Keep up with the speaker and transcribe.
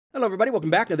Hello everybody, welcome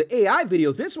back to the AI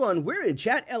video. This one, we're in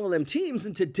ChatLLM Teams,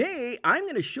 and today I'm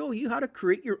going to show you how to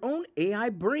create your own AI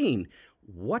brain.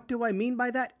 What do I mean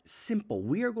by that? Simple.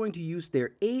 We are going to use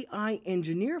their AI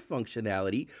engineer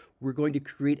functionality. We're going to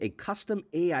create a custom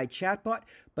AI chatbot,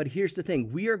 but here's the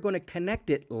thing. We are going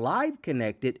to live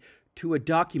connect it to a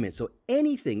document. So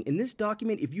anything in this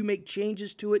document, if you make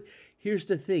changes to it, here's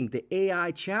the thing. The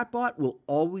AI chatbot will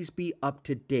always be up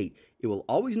to date. It will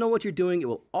always know what you're doing. It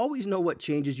will always know what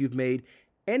changes you've made.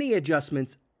 Any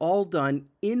adjustments, all done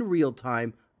in real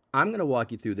time. I'm going to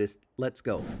walk you through this. Let's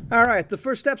go. All right, the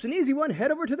first step's an easy one.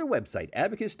 Head over to their website,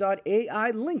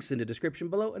 abacus.ai, links in the description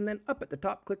below, and then up at the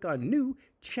top, click on New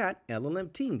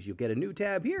ChatLLM Teams. You'll get a new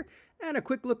tab here, and a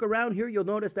quick look around here. You'll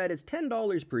notice that it's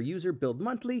 $10 per user billed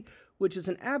monthly, which is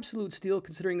an absolute steal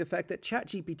considering the fact that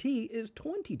ChatGPT is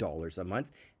 $20 a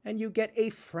month, and you get a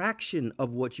fraction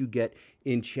of what you get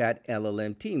in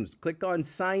ChatLLM Teams. Click on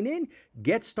Sign In,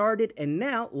 get started, and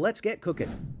now let's get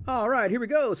cooking. All right, here we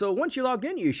go. So once you're logged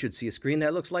in, you should see a screen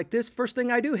that looks like this. First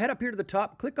thing I do, head up here to the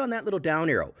top, click on that little down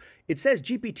arrow. It says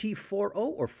GPT 4.0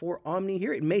 or 4 Omni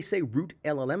here. It may say Root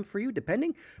LLM for you,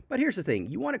 depending. But here's the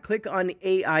thing. You want to click on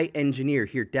AI Engineer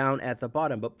here down at the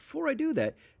bottom. But before I do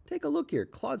that, take a look here.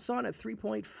 Claude Sonnet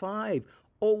 3.5,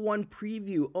 O1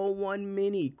 Preview, O1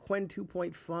 Mini, Qwen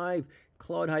 2.5,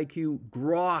 Claude IQ,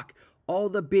 Grok. All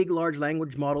the big large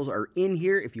language models are in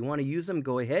here. If you want to use them,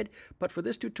 go ahead. But for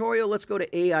this tutorial, let's go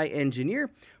to AI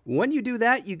Engineer. When you do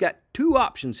that, you got two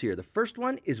options here. The first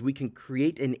one is we can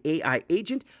create an AI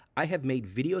agent. I have made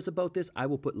videos about this. I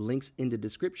will put links in the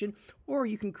description. Or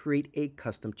you can create a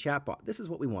custom chatbot. This is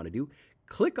what we want to do.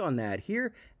 Click on that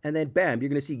here, and then bam, you're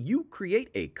going to see you create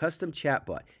a custom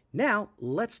chatbot. Now,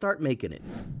 let's start making it.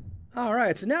 All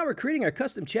right, so now we're creating our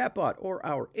custom chatbot or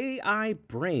our AI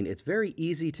brain. It's very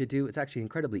easy to do. It's actually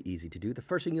incredibly easy to do. The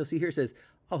first thing you'll see here says,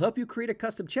 I'll help you create a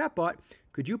custom chatbot.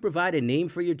 Could you provide a name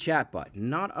for your chatbot?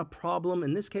 Not a problem.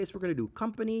 In this case, we're going to do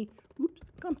company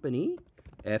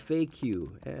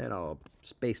FAQ, and I'll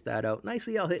space that out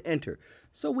nicely. I'll hit enter.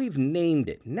 So we've named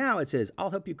it. Now it says,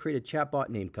 I'll help you create a chatbot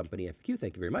named company FAQ.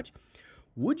 Thank you very much.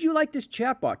 Would you like this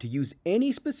chatbot to use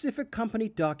any specific company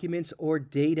documents or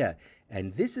data?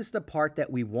 And this is the part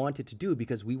that we wanted to do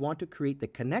because we want to create the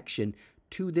connection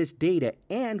to this data.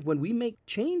 And when we make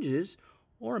changes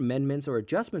or amendments or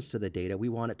adjustments to the data, we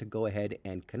want it to go ahead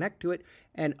and connect to it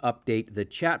and update the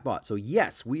chatbot. So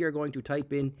yes, we are going to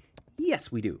type in,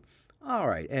 yes, we do. All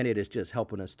right, and it is just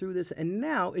helping us through this, and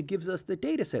now it gives us the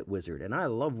dataset wizard, and I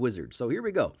love wizards. So here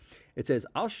we go. It says,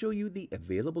 I'll show you the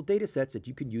available datasets that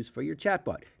you can use for your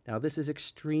chatbot. Now, this is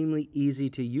extremely easy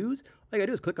to use. All you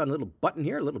gotta do is click on a little button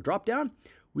here, a little drop down.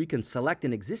 We can select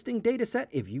an existing dataset.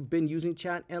 If you've been using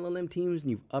ChatLLM Teams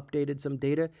and you've updated some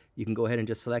data, you can go ahead and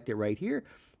just select it right here.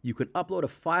 You can upload a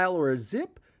file or a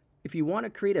zip. If you want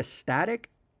to create a static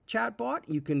chatbot,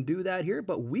 you can do that here,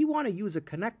 but we want to use a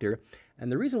connector.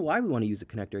 And the reason why we want to use a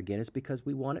connector again is because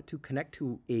we want it to connect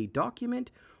to a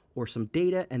document or some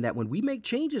data, and that when we make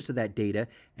changes to that data,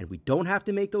 and we don't have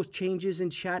to make those changes in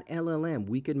ChatLLM,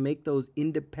 we can make those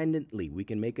independently. We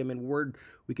can make them in Word,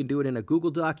 we can do it in a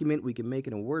Google document, we can make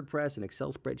it in WordPress, an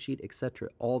Excel spreadsheet, etc.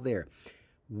 All there.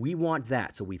 We want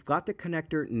that. So we've got the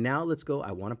connector. Now let's go.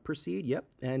 I want to proceed. Yep.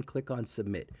 And click on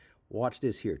submit. Watch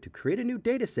this here. To create a new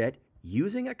data set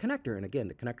using a connector, and again,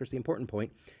 the connector is the important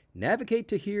point, navigate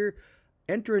to here,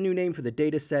 enter a new name for the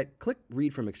data set, click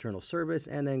read from external service,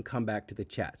 and then come back to the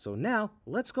chat. So now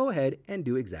let's go ahead and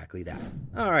do exactly that.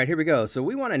 All right, here we go. So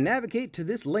we want to navigate to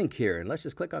this link here, and let's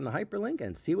just click on the hyperlink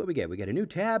and see what we get. We get a new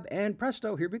tab, and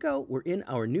presto, here we go. We're in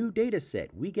our new data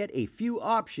set. We get a few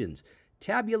options.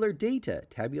 Tabular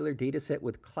data set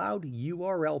with cloud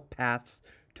URL paths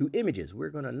to images. We're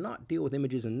going to not deal with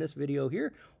images in this video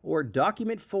here, or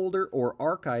document folder or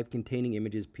archive containing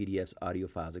images, PDFs, audio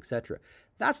files, etc.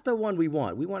 That's the one we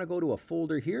want. We want to go to a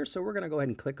folder here, so we're going to go ahead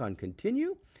and click on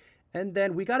continue, and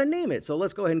then we got to name it. So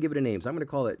let's go ahead and give it a name. So I'm going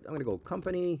to call it, I'm going to go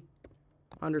company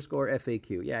underscore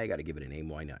FAQ. Yeah, I got to give it a name.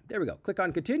 Why not? There we go. Click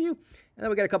on continue, and then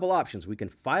we got a couple options. We can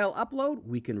file upload,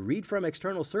 we can read from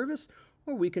external service,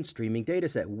 or we can streaming data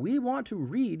set. We want to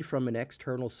read from an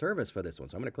external service for this one.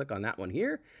 So I'm going to click on that one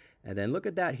here, and then look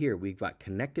at that here. We've got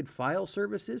connected file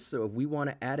services. So if we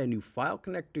want to add a new file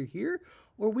connector here,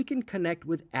 or we can connect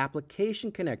with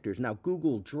application connectors. Now,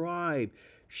 Google Drive,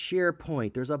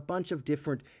 SharePoint, there's a bunch of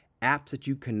different apps that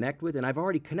you connect with, and I've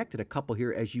already connected a couple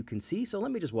here, as you can see. So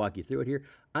let me just walk you through it here.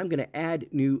 I'm going to add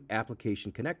new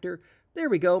application connector. There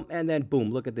we go. And then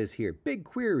boom, look at this here.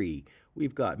 BigQuery.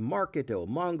 We've got Marketo,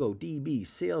 MongoDB,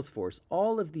 Salesforce,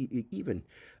 all of the, even,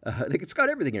 it's got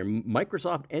everything here.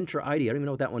 Microsoft Entra ID. I don't even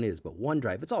know what that one is, but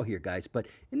OneDrive. It's all here, guys. But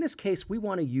in this case, we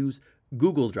want to use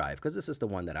Google Drive because this is the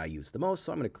one that I use the most.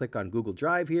 So I'm going to click on Google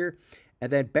Drive here.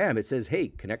 And then bam, it says, hey,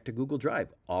 connect to Google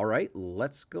Drive. All right,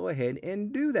 let's go ahead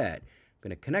and do that. I'm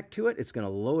going to connect to it. It's going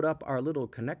to load up our little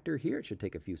connector here. It should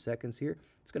take a few seconds here.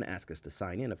 It's going to ask us to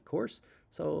sign in, of course.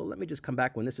 So let me just come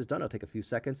back when this is done. It'll take a few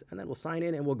seconds, and then we'll sign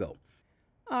in and we'll go.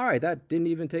 All right, that didn't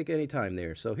even take any time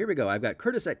there. So here we go. I've got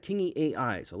Curtis at Kingy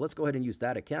AI. So let's go ahead and use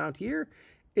that account here.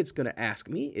 It's going to ask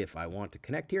me if I want to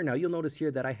connect here. Now, you'll notice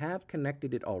here that I have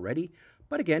connected it already.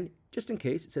 But again, just in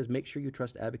case, it says make sure you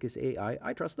trust Abacus AI.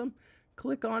 I trust them.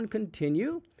 Click on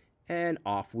Continue. And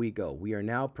off we go. We are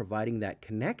now providing that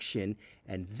connection,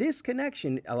 and this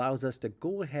connection allows us to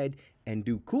go ahead and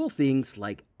do cool things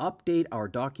like update our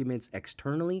documents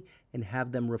externally and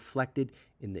have them reflected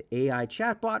in the AI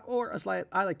chatbot, or as I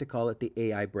like to call it, the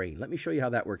AI brain. Let me show you how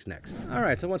that works next. All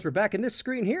right, so once we're back in this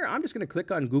screen here, I'm just going to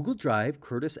click on Google Drive,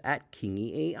 Curtis at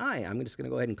Kingy AI. I'm just going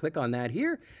to go ahead and click on that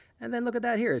here. And then look at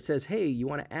that here. It says, hey, you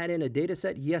want to add in a data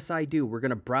set? Yes, I do. We're going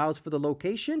to browse for the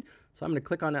location. So I'm going to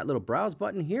click on that little browse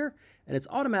button here, and it's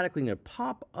automatically going to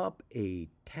pop up a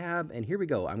tab. And here we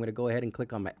go. I'm going to go ahead and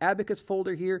click on my Abacus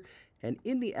folder here. And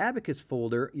in the Abacus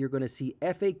folder, you're going to see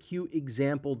FAQ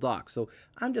example doc. So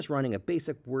I'm just running a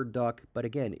basic Word doc. But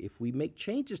again, if we make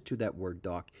changes to that Word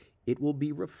doc, it will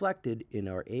be reflected in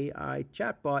our AI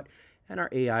chatbot and our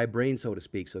AI brain, so to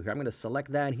speak. So here I'm going to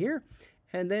select that here.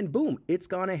 And then boom, it's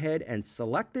gone ahead and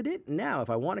selected it. Now, if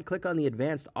I want to click on the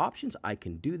advanced options, I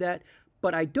can do that,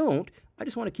 but I don't. I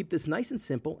just want to keep this nice and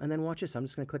simple. And then watch this. I'm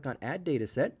just going to click on Add Data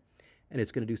Set, and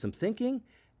it's going to do some thinking.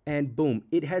 And boom,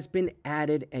 it has been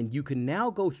added. And you can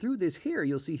now go through this here.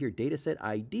 You'll see here Dataset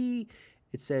ID.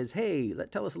 It says, hey,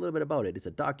 tell us a little bit about it. It's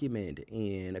a document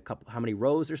in how many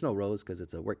rows? There's no rows because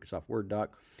it's a Microsoft Word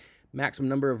doc. Maximum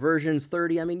number of versions,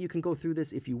 30. I mean, you can go through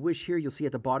this if you wish here. You'll see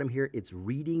at the bottom here, it's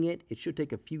reading it. It should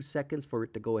take a few seconds for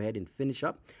it to go ahead and finish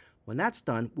up. When that's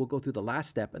done, we'll go through the last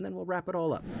step and then we'll wrap it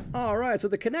all up. All right, so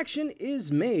the connection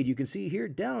is made. You can see here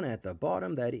down at the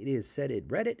bottom that it is said it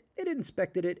read it, it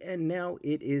inspected it, and now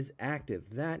it is active.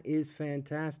 That is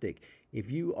fantastic.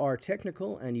 If you are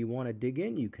technical and you want to dig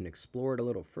in, you can explore it a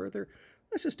little further.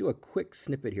 Let's just do a quick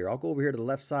snippet here. I'll go over here to the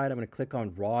left side. I'm going to click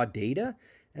on raw data.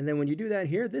 And then when you do that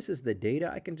here, this is the data.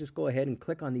 I can just go ahead and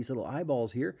click on these little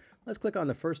eyeballs here. Let's click on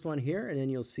the first one here, and then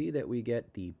you'll see that we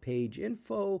get the page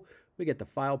info, we get the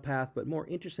file path, but more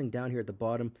interesting down here at the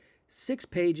bottom, 6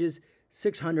 pages,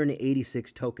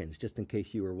 686 tokens, just in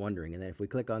case you were wondering. And then if we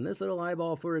click on this little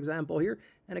eyeball, for example, here,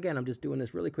 and again, I'm just doing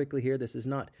this really quickly here. This is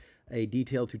not a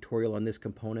detailed tutorial on this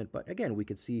component, but again, we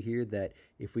can see here that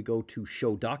if we go to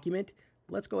Show Document,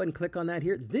 let's go ahead and click on that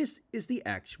here. This is the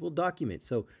actual document.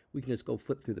 So we can just go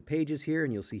flip through the pages here,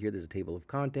 and you'll see here there's a table of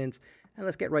contents. And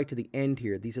let's get right to the end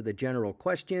here. These are the general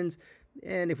questions.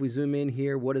 And if we zoom in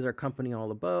here, what is our company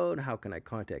all about? How can I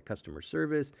contact customer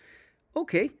service?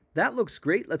 Okay, that looks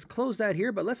great. Let's close that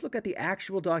here, but let's look at the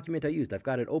actual document I used. I've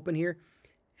got it open here,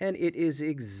 and it is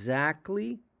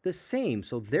exactly the same.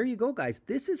 So there you go, guys.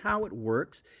 This is how it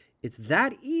works. It's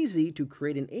that easy to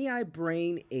create an AI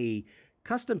brain, a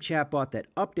custom chatbot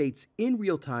that updates in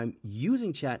real time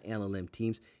using ChatLLM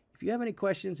Teams. If you have any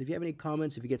questions, if you have any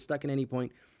comments, if you get stuck at any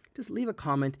point, just leave a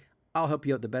comment. I'll help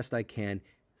you out the best I can.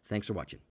 Thanks for watching.